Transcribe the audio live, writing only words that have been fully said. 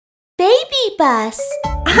BabyBus.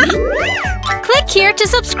 Click here to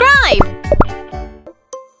subscribe.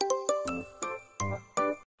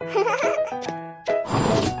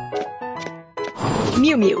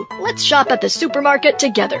 Mew Mew, let's shop at the supermarket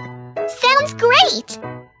together. Sounds great!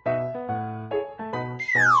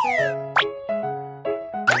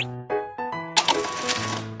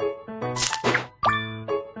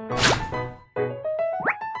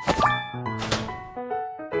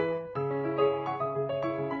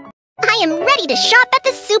 I am ready to shop at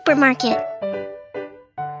the supermarket.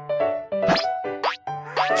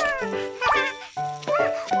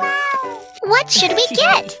 What should we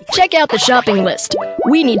get? Check out the shopping list.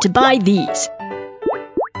 We need to buy these.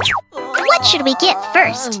 What should we get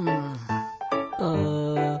first?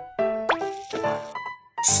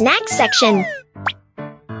 Snack section.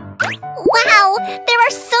 Wow, there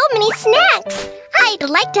are so many snacks. I'd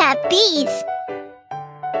like to have these.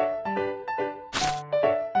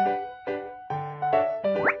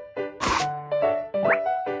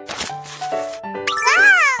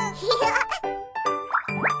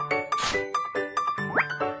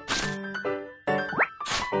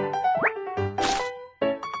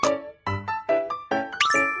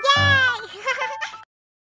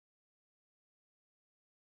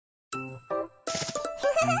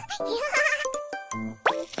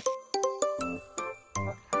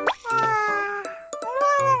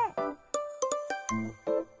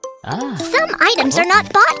 Some items are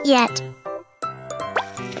not bought yet.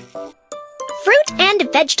 Fruit and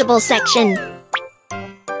vegetable section.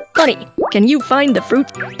 Honey, can you find the fruit?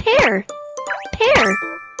 Pear. Pear.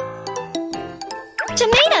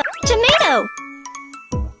 Tomato. Tomato.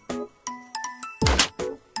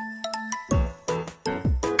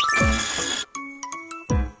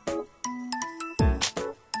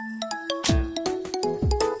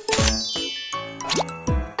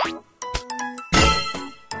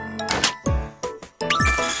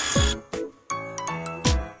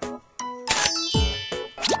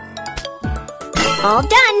 All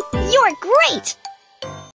done! You're great!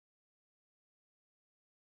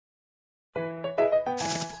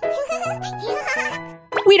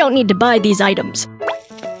 We don't need to buy these items.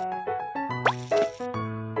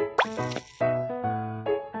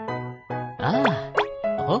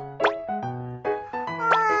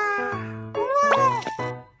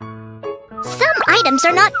 Some items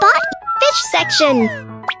are not bought. Fish section.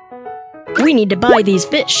 We need to buy these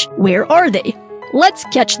fish. Where are they? Let's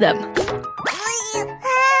catch them.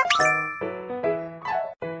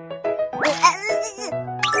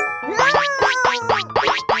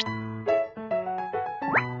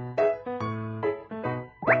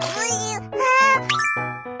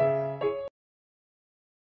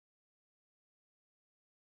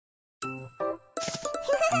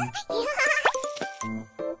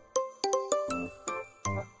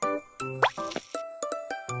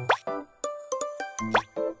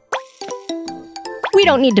 We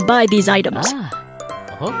don't need to buy these items.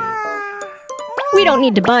 We don't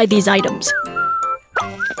need to buy these items.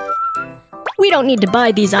 We don't need to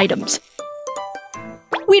buy these items.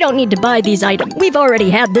 We don't need to buy these items. We've already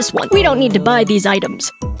had this one. We don't need to buy these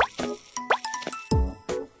items.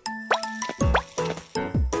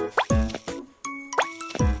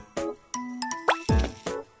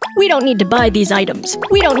 We don't need to buy these items.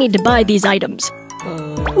 We don't need to buy these items.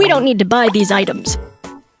 We don't need to buy these items.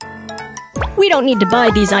 We don't need to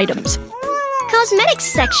buy these items. Cosmetics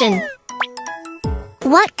section.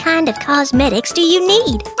 What kind of cosmetics do you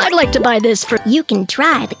need? I'd like to buy this for... You can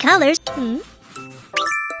try the colors.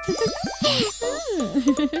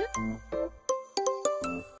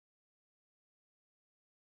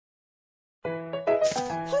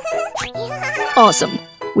 Awesome.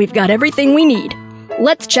 We've got everything we need.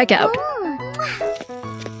 Let's check out.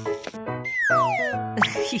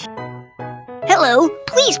 Hello,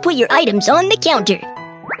 please put your items on the counter.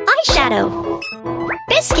 Eyeshadow.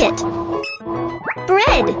 Biscuit.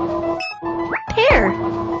 Bread. Pear.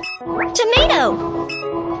 Tomato.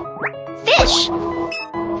 Fish.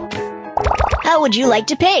 How would you like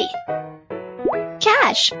to pay?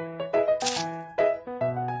 Cash.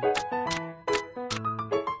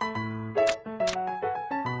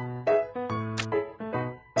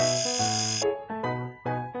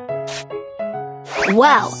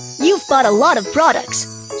 Wow, you've bought a lot of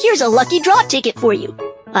products. Here's a lucky draw ticket for you.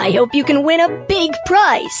 I hope you can win a big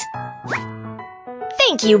prize.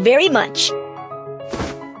 Thank you very much.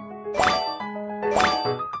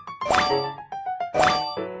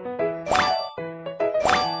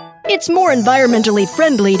 It's more environmentally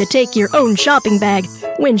friendly to take your own shopping bag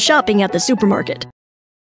when shopping at the supermarket.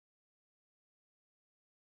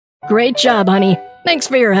 Great job, honey. Thanks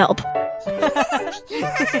for your help.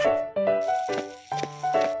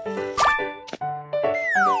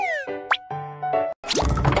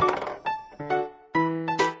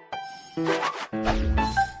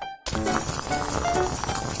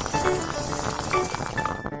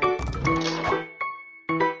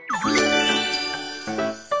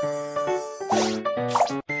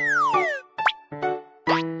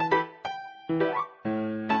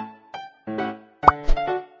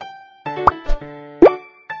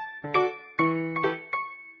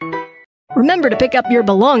 Remember to pick up your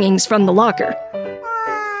belongings from the locker.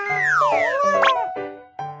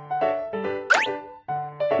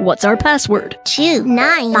 What's our password?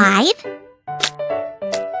 295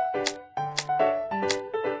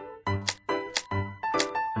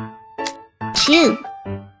 2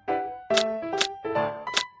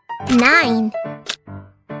 9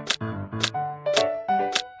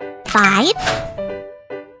 5